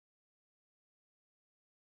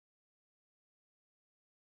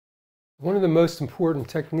One of the most important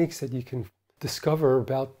techniques that you can discover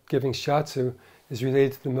about giving Shiatsu is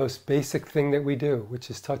related to the most basic thing that we do,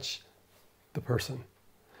 which is touch the person.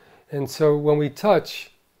 And so when we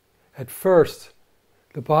touch, at first,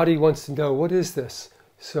 the body wants to know, what is this?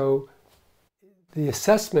 So the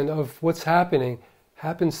assessment of what's happening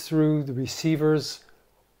happens through the receiver's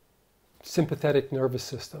sympathetic nervous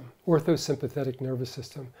system, orthosympathetic nervous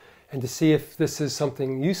system, and to see if this is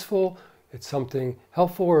something useful, it's something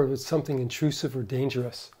helpful, or it's something intrusive or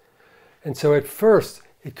dangerous. And so at first,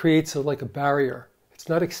 it creates like a barrier. It's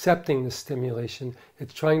not accepting the stimulation,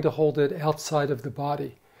 it's trying to hold it outside of the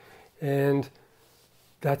body. And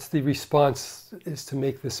that's the response, is to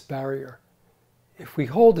make this barrier. If we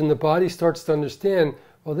hold and the body starts to understand,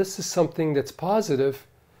 well, this is something that's positive,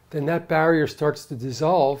 then that barrier starts to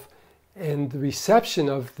dissolve, and the reception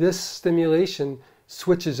of this stimulation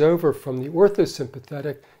switches over from the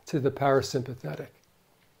orthosympathetic to the parasympathetic.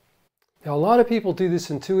 Now, a lot of people do this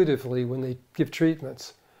intuitively when they give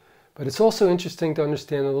treatments, but it's also interesting to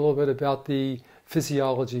understand a little bit about the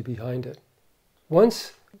physiology behind it.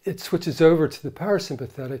 Once it switches over to the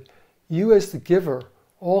parasympathetic, you as the giver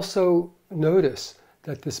also notice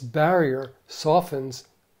that this barrier softens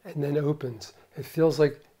and then opens. It feels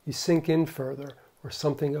like you sink in further or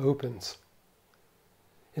something opens.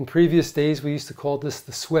 In previous days, we used to call this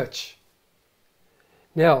the switch.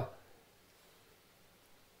 Now,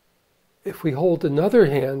 if we hold another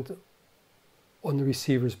hand on the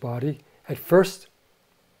receiver's body, at first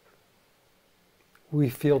we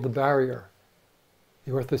feel the barrier.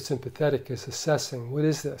 The orthosympathetic is assessing, what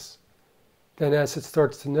is this? Then as it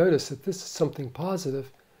starts to notice that this is something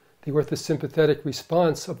positive, the orthosympathetic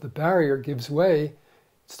response of the barrier gives way, it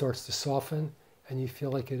starts to soften, and you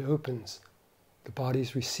feel like it opens. The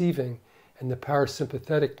body's receiving, and the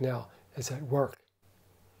parasympathetic now is at work.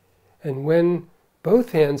 And when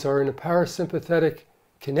both hands are in a parasympathetic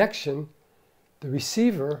connection, the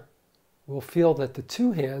receiver will feel that the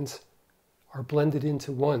two hands are blended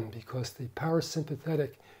into one, because the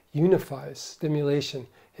parasympathetic unifies stimulation.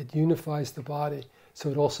 It unifies the body, so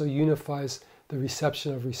it also unifies the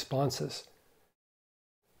reception of responses.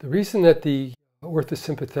 The reason that the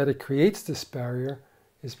orthosympathetic creates this barrier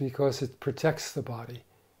is because it protects the body.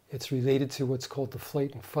 It's related to what's called the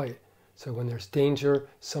flight and fight. So when there's danger,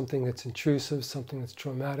 something that's intrusive, something that's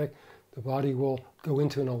traumatic, the body will go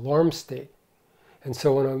into an alarm state. And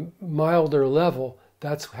so on a milder level,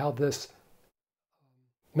 that's how this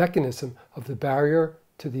mechanism of the barrier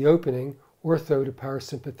to the opening, ortho to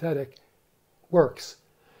parasympathetic, works.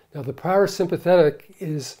 Now the parasympathetic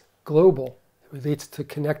is global. It relates to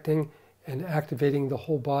connecting and activating the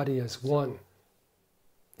whole body as one.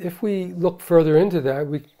 If we look further into that,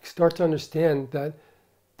 we start to understand that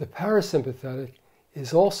the parasympathetic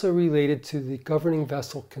is also related to the governing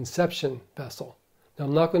vessel, conception vessel. Now,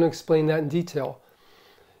 I'm not going to explain that in detail.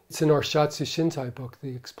 It's in our Shiatsu Shintai book,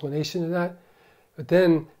 the explanation of that. But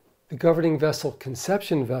then the governing vessel,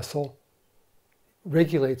 conception vessel,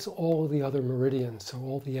 regulates all of the other meridians, so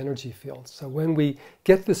all the energy fields. So when we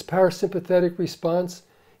get this parasympathetic response,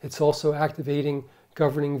 it's also activating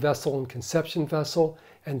governing vessel and conception vessel,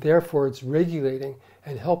 and therefore it's regulating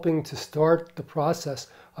and helping to start the process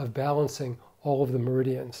of balancing all of the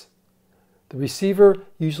meridians. The receiver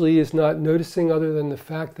usually is not noticing other than the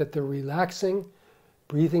fact that they're relaxing,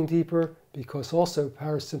 breathing deeper, because also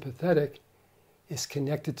parasympathetic is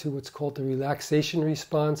connected to what's called the relaxation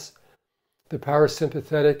response. The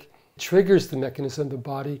parasympathetic triggers the mechanism of the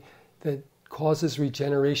body that causes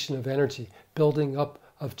regeneration of energy, building up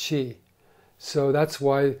of chi. So that's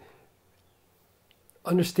why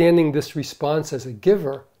understanding this response as a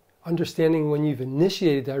giver, understanding when you've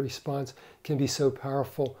initiated that response, can be so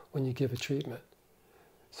powerful when you give a treatment.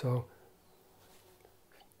 So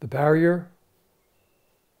the barrier,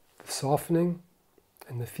 the softening,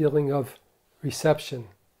 and the feeling of reception,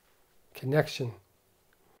 connection.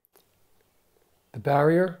 The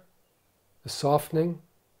barrier, the softening,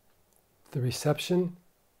 the reception,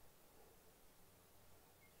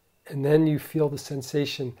 and then you feel the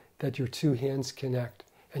sensation that your two hands connect.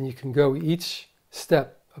 And you can go each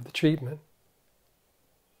step of the treatment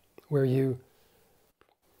where you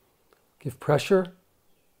give pressure,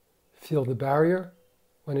 feel the barrier.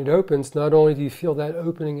 When it opens, not only do you feel that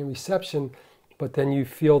opening and reception, but then you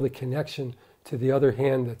feel the connection to the other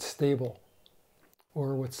hand that's stable,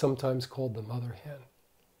 or what's sometimes called the mother hand.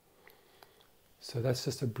 So that's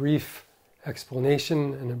just a brief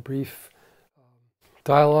explanation and a brief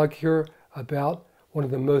dialogue here about one of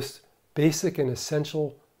the most basic and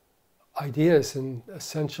essential ideas and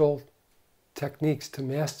essential techniques to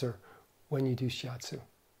master when you do Shiatsu.